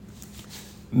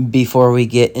Before we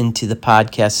get into the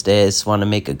podcast today, I just want to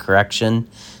make a correction.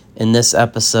 In this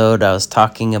episode, I was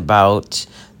talking about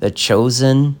The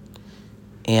Chosen,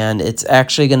 and it's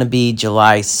actually going to be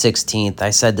July 16th.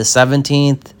 I said the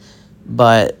 17th,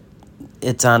 but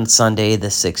it's on Sunday the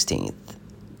 16th.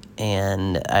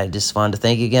 And I just wanted to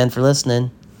thank you again for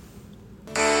listening.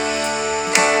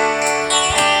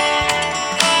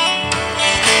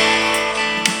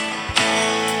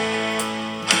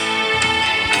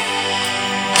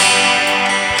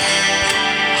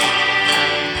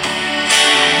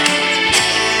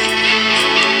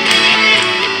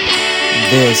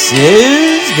 This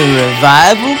is the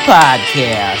Revival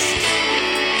Podcast.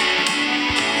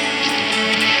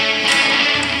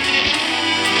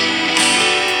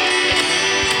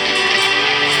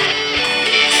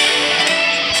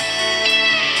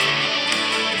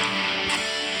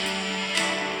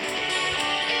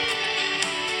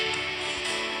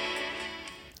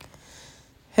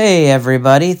 Hey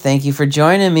everybody, thank you for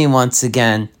joining me once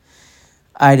again.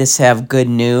 I just have good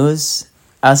news.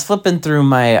 I was flipping through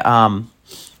my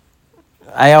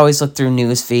I always look through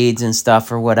news feeds and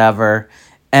stuff or whatever,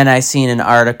 and I seen an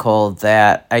article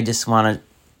that I just wanted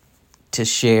to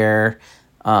share.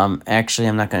 Actually,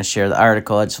 I'm not going to share the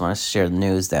article. I just want to share the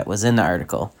news that was in the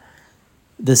article.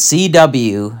 The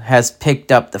CW has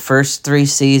picked up the first 3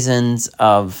 seasons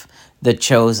of The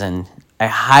Chosen. I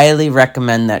highly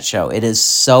recommend that show. It is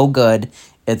so good.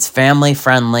 It's family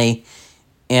friendly,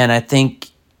 and I think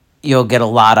you'll get a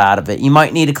lot out of it. You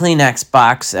might need a Kleenex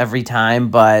box every time,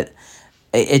 but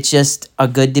it's just a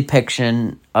good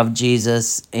depiction of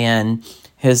Jesus and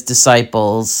his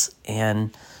disciples,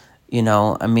 and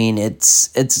it's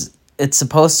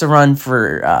supposed to run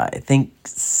for I think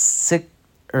 6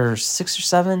 or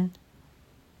 7.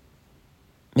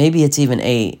 Maybe it's even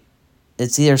 8.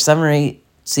 It's either 7 or 8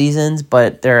 seasons,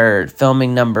 but they're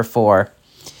filming number 4.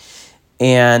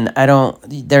 And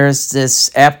there's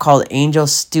this app called Angel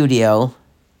Studio,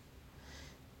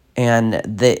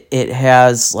 and it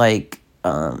has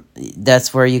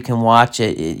that's where you can watch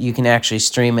it. You can actually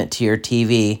stream it to your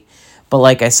TV. But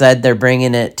like I said, they're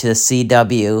bringing it to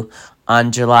CW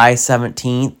on July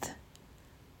 17th.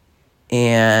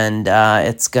 And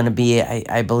it's going to be,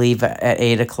 I believe, at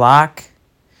 8 o'clock.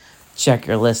 Check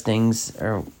your listings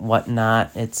or whatnot.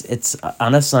 It's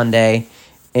on a Sunday,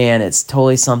 and it's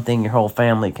totally something your whole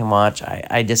family can watch.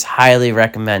 I just highly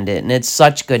recommend it. And it's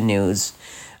such good news.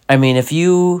 I mean, if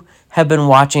you have been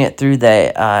watching it through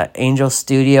the Angel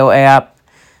Studio app,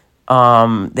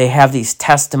 they have these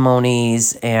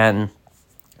testimonies, and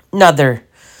another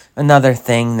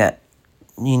thing that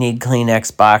you need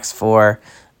Kleenex box for.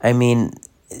 I mean,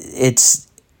 it's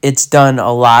done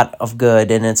a lot of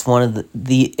good, and it's one of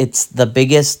it's the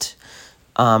biggest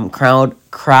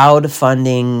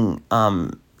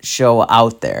crowdfunding show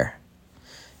out there.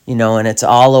 And it's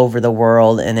all over the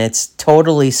world, and it's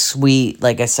totally sweet,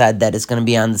 like I said, that it's going to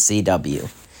be on the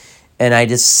CW. And I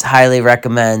just highly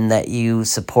recommend that you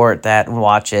support that and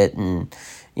watch it, and,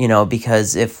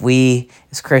 because if we,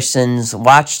 as Christians,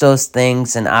 watch those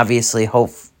things, and obviously,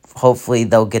 hopefully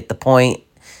they'll get the point,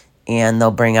 and they'll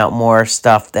bring out more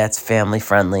stuff that's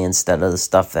family-friendly instead of the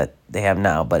stuff that they have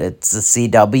now. But it's the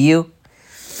CW.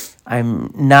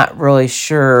 I'm not really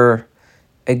sure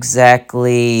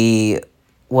exactly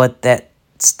what that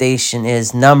station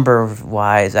is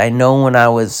number-wise. I know when I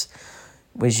was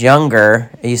younger,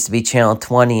 it used to be Channel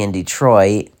 20 in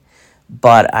Detroit,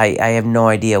 but I have no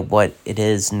idea what it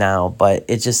is now. But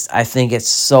I think it's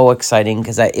so exciting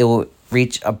because it will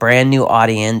reach a brand new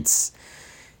audience,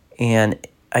 and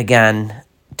again,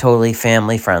 totally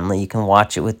family-friendly. You can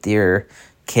watch it with your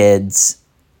kids,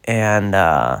 and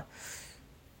at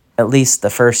least the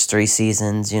first 3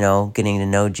 seasons, getting to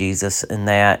know Jesus in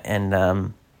that,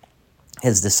 and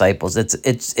his disciples.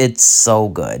 It's so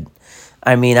good.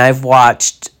 I mean, I've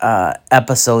watched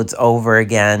episodes over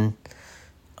again.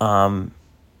 They're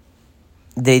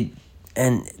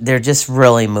just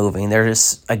really moving. They're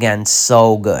just, again,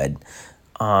 so good.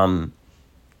 Like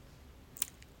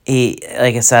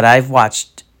I said, I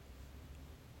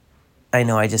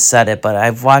know I just said it, but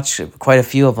I've watched quite a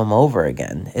few of them over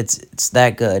again. It's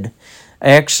that good. I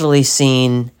actually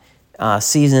seen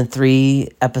season 3,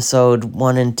 episode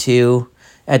 1 and 2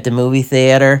 at the movie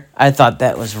theater. I thought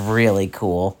that was really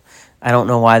cool. I don't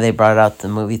know why they brought it out to the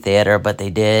movie theater, but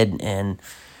they did. And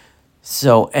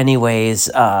so anyways,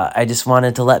 I just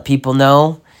wanted to let people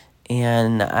know,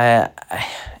 and I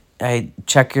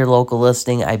check your local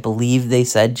listing. I believe they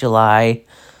said July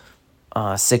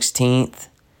 16th,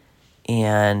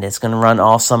 and it's going to run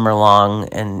all summer long.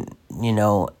 And,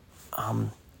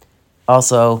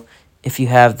 also, if you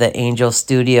have the Angel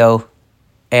Studio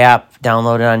app,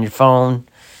 download it on your phone.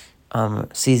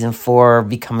 Season 4 will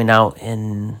be coming out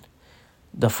in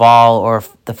the fall or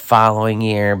the following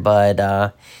year,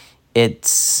 but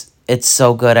it's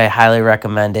so good. I highly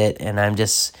recommend it, and I'm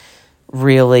just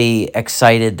really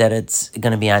excited that it's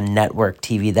going to be on network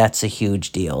TV. That's a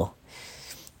huge deal.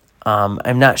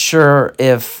 I'm not sure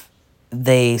if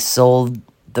they sold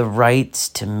the rights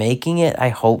to making it. I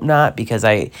hope not, because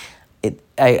I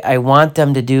want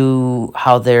them to do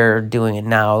how they're doing it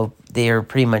now. They're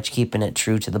pretty much keeping it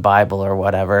true to the Bible or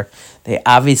whatever. They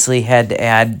obviously had to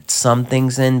add some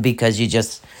things in because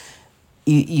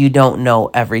you don't know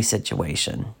every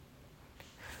situation.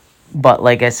 But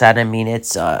like I said, I mean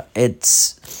it's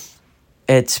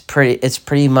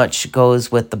pretty much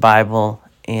goes with the Bible,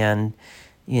 and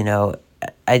you know,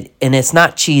 and it's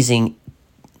not excuse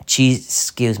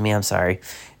me, I'm sorry.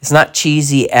 It's not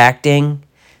cheesy acting.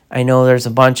 I know there's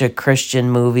a bunch of Christian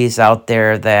movies out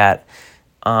there that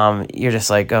you're just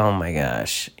like, oh my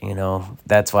gosh,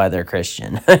 that's why they're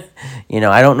Christian. I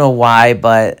don't know why,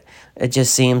 but it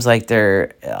just seems like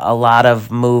there a lot of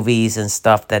movies and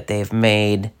stuff that they've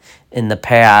made in the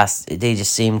past, they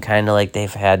just seem kind of like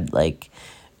they've had like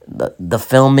the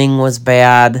filming was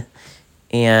bad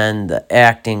and the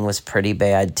acting was pretty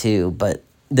bad too, but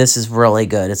this is really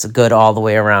good. It's good all the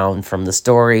way around, from the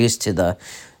stories to the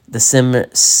sim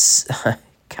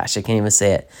gosh, I can't even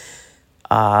say it.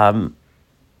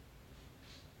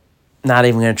 Not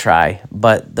even gonna try,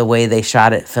 but the way they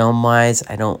shot it film wise,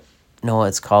 I don't know what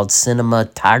it's called,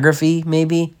 cinematography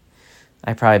maybe.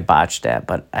 I probably botched that,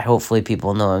 but hopefully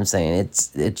people know what I'm saying.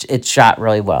 It's shot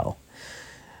really well.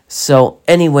 So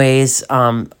anyways,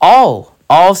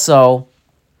 also,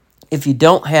 if you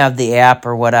don't have the app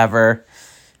or whatever,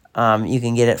 you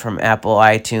can get it from Apple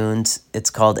iTunes.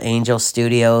 It's called Angel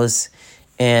Studios.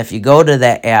 And if you go to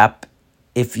that app,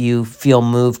 if you feel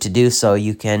moved to do so,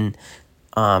 you can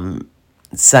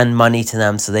send money to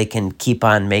them so they can keep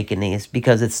on making these,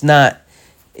 because it's not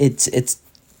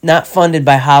funded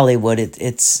by Hollywood.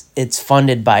 It's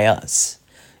funded by us,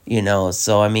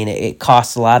 So I mean, it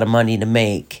costs a lot of money to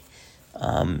make,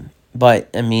 but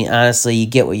I mean, honestly, you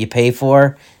get what you pay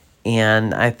for,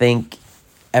 and I think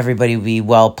everybody will be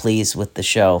well pleased with the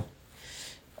show.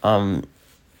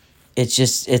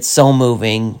 It's so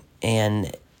moving,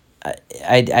 and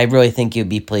I really think you'd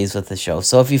be pleased with the show.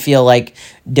 So if you feel like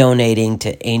donating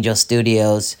to Angel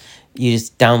Studios, you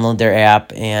just download their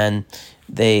app, and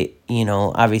they,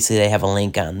 obviously they have a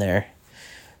link on there.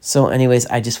 So anyways,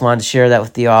 I just wanted to share that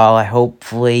with you all.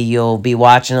 Hopefully you'll be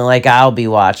watching it like I'll be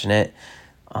watching it.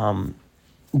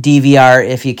 DVR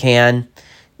if you can.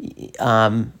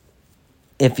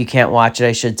 If you can't watch it,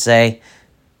 I should say.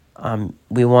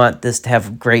 We want this to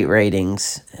have great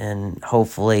ratings, and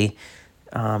hopefully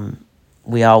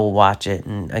we all will watch it.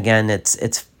 And again,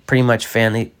 it's pretty much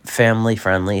family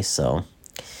friendly. So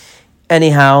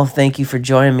anyhow, thank you for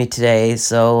joining me today.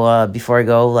 So before I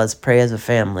go, let's pray as a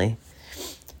family.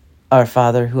 Our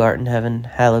Father, who art in heaven,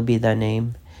 hallowed be thy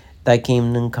name. Thy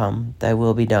kingdom come, thy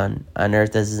will be done, on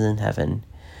earth as it is in heaven.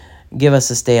 Give us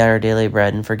this day our daily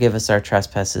bread, and forgive us our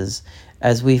trespasses,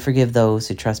 as we forgive those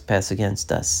who trespass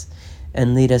against us.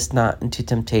 And lead us not into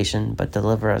temptation, but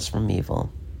deliver us from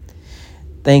evil.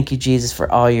 Thank you, Jesus,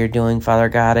 for all you're doing, Father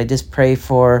God. I just pray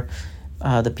for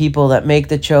the people that make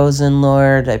The Chosen,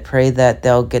 Lord. I pray that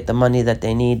they'll get the money that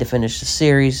they need to finish the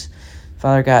series.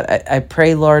 Father God, I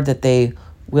pray, Lord, that they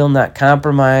will not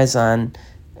compromise on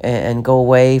and go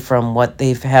away from what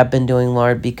they have been doing,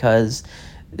 Lord, because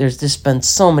there's just been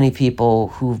so many people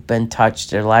who've been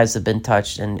touched, their lives have been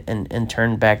touched and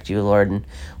turned back to you, Lord. And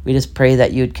we just pray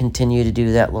that you'd continue to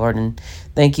do that, Lord. And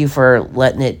thank you for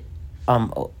letting it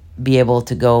be able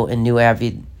to go in new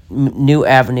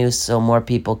avenues so more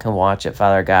people can watch it,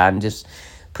 Father God. And just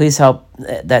please help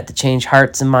that to change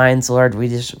hearts and minds, Lord. We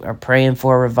just are praying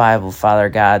for revival, Father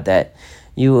God, that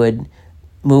you would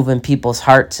move in people's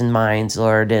hearts and minds,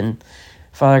 Lord. And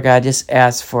Father God, just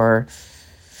ask for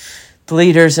the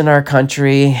leaders in our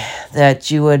country,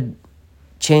 that you would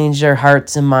change their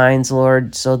hearts and minds,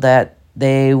 Lord, so that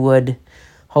they would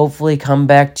hopefully come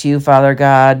back to you, Father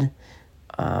God,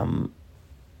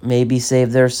 maybe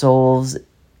save their souls,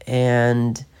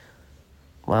 and,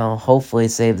 well, hopefully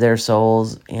save their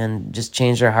souls and just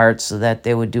change their hearts so that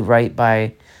they would do right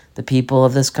by the people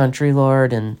of this country,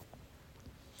 Lord. And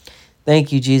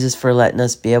thank you, Jesus, for letting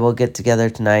us be able to get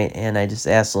together tonight. And I just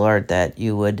ask, Lord, that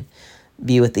you would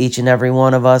be with each and every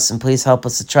one of us, and please help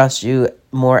us to trust you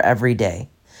more every day.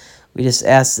 We just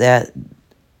ask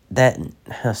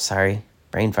sorry,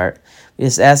 brain fart. We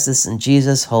just ask this in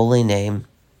Jesus' holy name.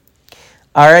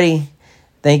 Alrighty,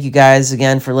 Thank you guys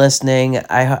again for listening.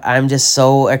 I'm just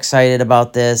so excited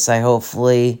about this. I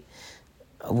hopefully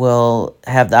will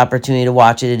have the opportunity to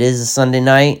watch it. It is a Sunday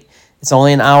night. It's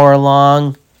only an hour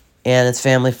long, and it's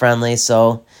family friendly,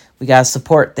 so we got to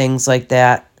support things like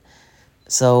that.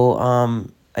 So,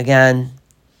 again,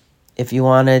 if you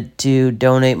wanted to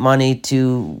donate money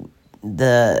to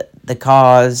the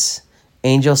cause,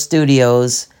 Angel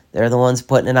Studios, they're the ones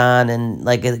putting it on, and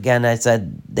like again I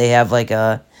said, they have like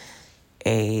a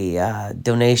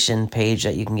donation page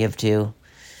that you can give to,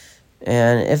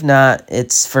 and if not,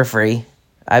 it's for free.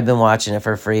 I've been watching it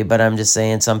for free, but I'm just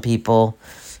saying some people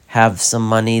have some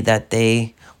money that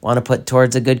they want to put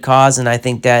towards a good cause, and I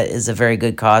think that is a very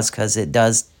good cause because it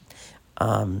does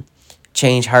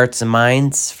change hearts and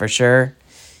minds for sure.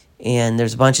 And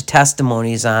there's a bunch of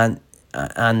testimonies on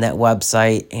that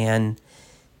website, and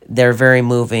they're very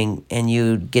moving, and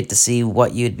you get to see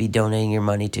what you'd be donating your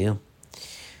money to.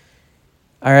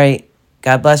 All right.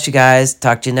 God bless you guys.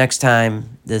 Talk to you next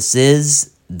time. This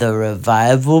is the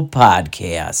Revival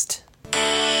Podcast.